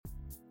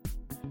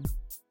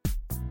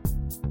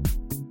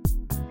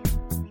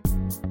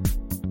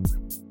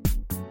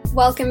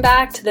Welcome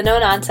back to the No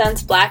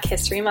Nonsense Black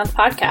History Month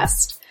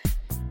podcast.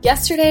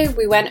 Yesterday,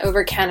 we went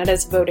over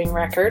Canada's voting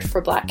record for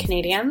Black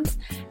Canadians,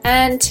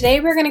 and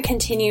today we're going to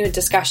continue a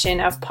discussion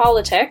of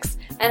politics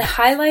and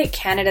highlight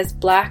Canada's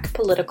Black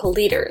political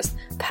leaders,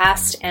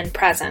 past and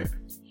present.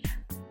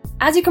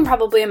 As you can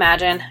probably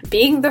imagine,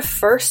 being the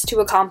first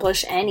to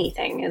accomplish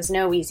anything is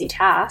no easy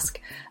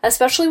task,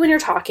 especially when you're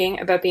talking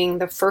about being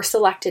the first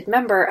elected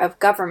member of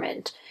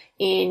government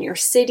in your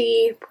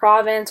city,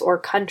 province, or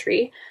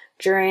country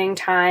during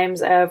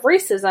times of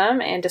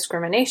racism and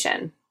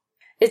discrimination.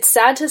 It's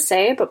sad to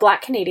say, but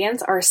Black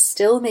Canadians are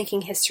still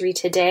making history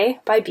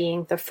today by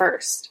being the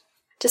first.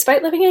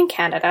 Despite living in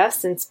Canada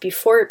since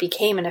before it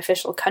became an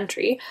official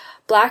country,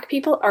 Black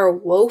people are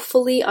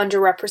woefully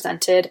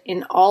underrepresented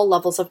in all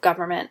levels of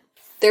government.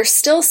 There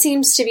still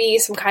seems to be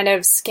some kind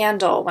of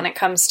scandal when it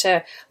comes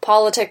to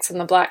politics in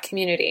the Black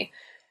community.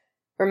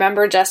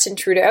 Remember Justin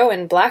Trudeau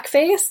and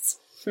blackface?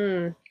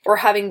 Or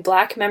having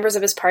Black members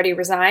of his party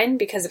resign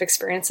because of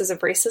experiences of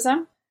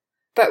racism?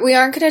 But we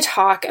aren't going to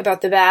talk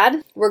about the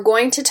bad. We're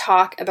going to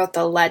talk about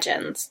the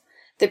legends,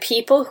 the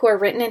people who are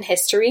written in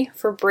history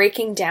for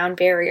breaking down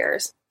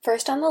barriers.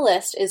 First on the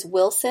list is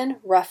Wilson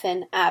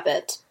Ruffin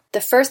Abbott,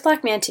 the first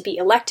Black man to be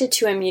elected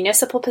to a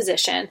municipal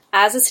position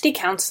as a city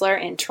councillor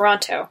in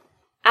Toronto.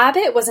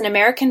 Abbott was an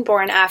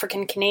American-born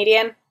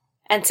African-Canadian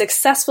and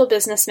successful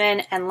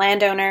businessman and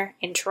landowner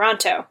in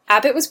Toronto.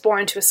 Abbott was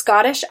born to a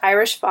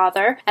Scottish-Irish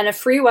father and a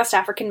free West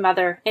African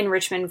mother in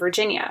Richmond,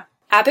 Virginia.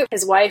 Abbott,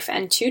 his wife,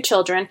 and 2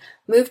 children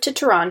moved to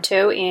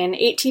Toronto in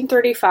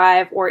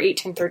 1835 or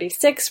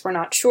 1836, we're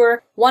not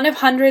sure, one of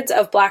hundreds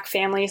of Black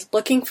families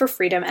looking for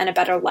freedom and a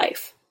better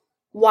life.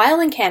 While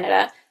in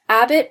Canada,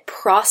 Abbott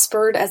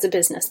prospered as a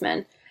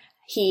businessman.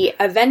 He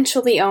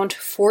eventually owned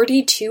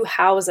 42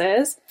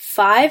 houses,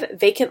 5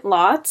 vacant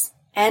lots,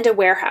 and a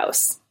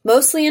warehouse,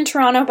 mostly in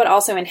Toronto but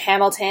also in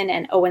Hamilton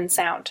and Owen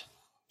Sound.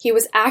 He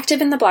was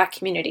active in the Black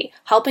community,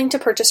 helping to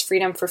purchase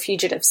freedom for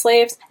fugitive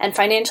slaves, and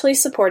financially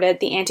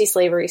supported the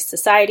Anti-Slavery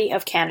Society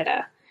of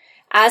Canada.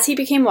 As he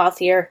became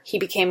wealthier, he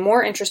became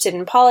more interested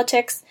in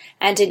politics,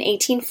 and in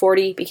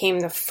 1840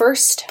 became the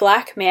first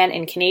Black man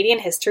in Canadian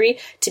history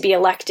to be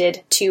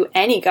elected to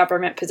any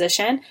government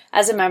position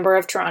as a member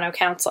of Toronto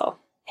Council.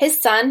 His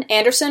son,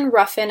 Anderson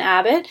Ruffin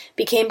Abbott,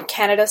 became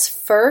Canada's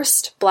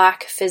first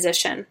Black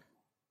physician.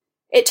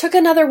 It took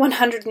another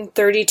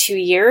 132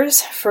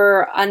 years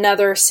for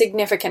another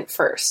significant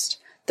first.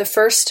 The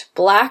first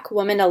Black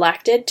woman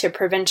elected to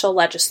provincial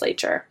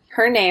legislature.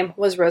 Her name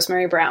was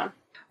Rosemary Brown.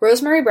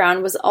 Rosemary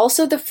Brown was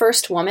also the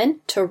first woman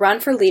to run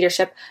for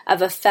leadership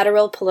of a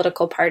federal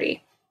political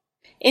party.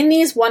 In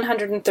these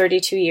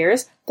 132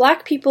 years,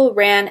 Black people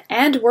ran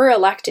and were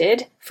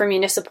elected for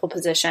municipal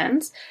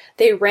positions.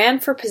 They ran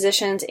for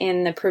positions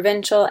in the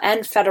provincial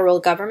and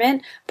federal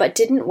government, but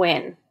didn't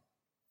win.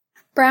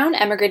 Brown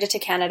emigrated to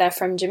Canada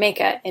from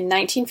Jamaica in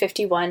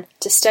 1951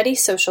 to study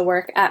social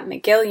work at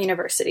McGill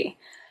University.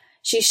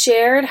 She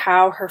shared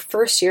how her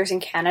first years in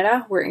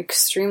Canada were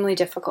extremely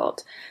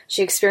difficult.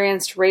 She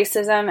experienced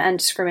racism and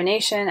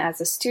discrimination as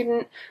a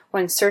student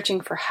when searching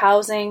for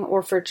housing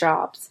or for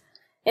jobs.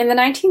 In the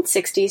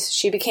 1960s,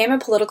 she became a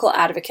political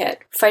advocate,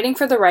 fighting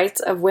for the rights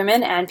of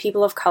women and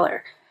people of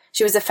color.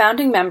 She was a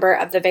founding member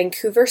of the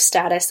Vancouver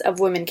Status of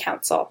Women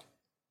Council.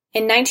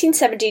 In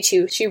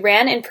 1972, she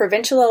ran in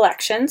provincial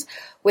elections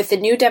with the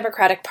New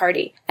Democratic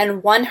Party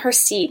and won her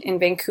seat in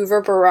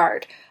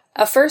Vancouver-Burrard,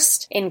 a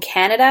first in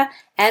Canada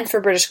and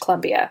for British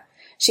Columbia.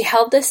 She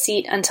held this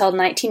seat until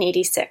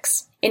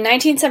 1986. In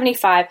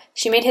 1975,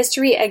 she made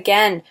history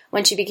again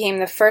when she became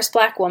the first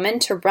Black woman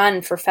to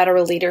run for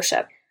federal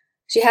leadership.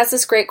 She has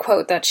this great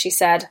quote that she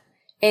said,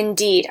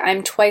 "Indeed,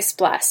 I'm twice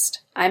blessed.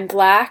 I'm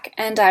Black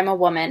and I'm a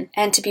woman,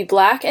 and to be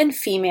Black and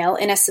female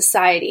in a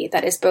society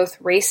that is both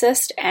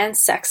racist and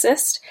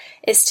sexist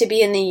is to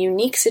be in the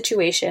unique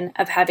situation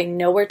of having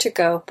nowhere to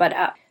go but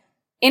up."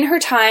 In her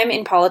time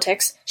in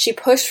politics, she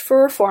pushed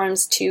for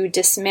reforms to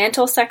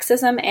dismantle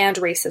sexism and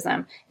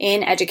racism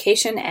in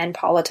education and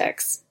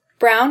politics.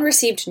 Brown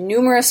received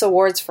numerous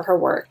awards for her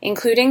work,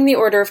 including the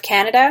Order of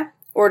Canada,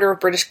 Order of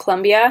British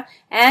Columbia,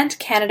 and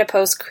Canada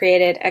Post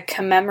created a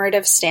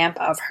commemorative stamp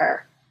of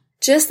her.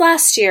 Just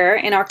last year,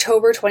 in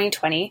October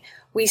 2020,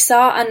 we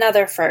saw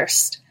another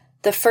first,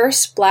 the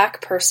first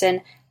Black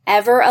person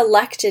ever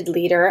elected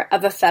leader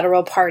of a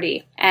federal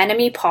party,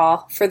 Annamie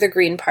Paul for the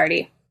Green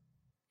Party.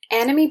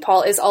 Annamie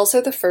Paul is also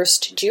the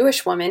first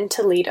Jewish woman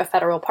to lead a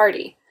federal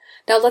party.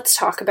 Now let's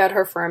talk about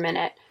her for a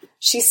minute.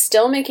 She's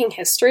still making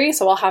history,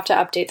 so I'll have to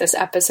update this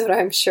episode,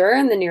 I'm sure,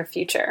 in the near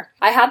future.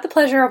 I had the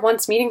pleasure of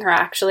once meeting her,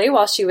 actually,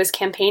 while she was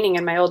campaigning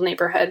in my old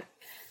neighborhood.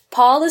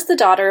 Paul is the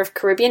daughter of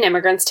Caribbean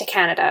immigrants to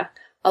Canada.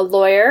 A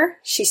lawyer,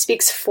 she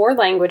speaks 4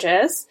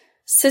 languages,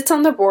 sits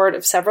on the board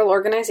of several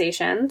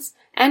organizations,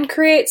 and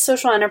creates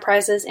social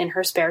enterprises in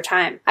her spare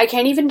time. I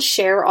can't even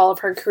share all of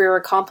her career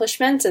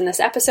accomplishments in this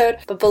episode,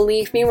 but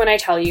believe me when I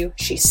tell you,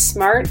 she's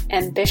smart,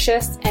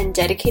 ambitious, and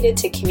dedicated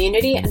to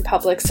community and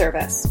public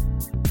service.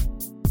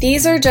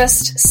 These are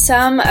just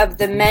some of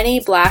the many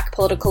Black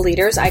political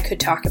leaders I could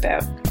talk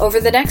about.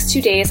 Over the next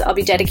 2 days, I'll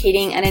be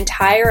dedicating an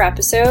entire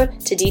episode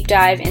to deep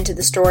dive into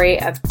the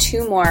story of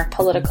 2 more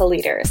political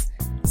leaders.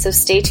 So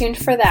stay tuned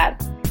for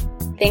that.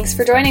 Thanks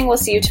for joining. We'll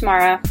see you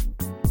tomorrow.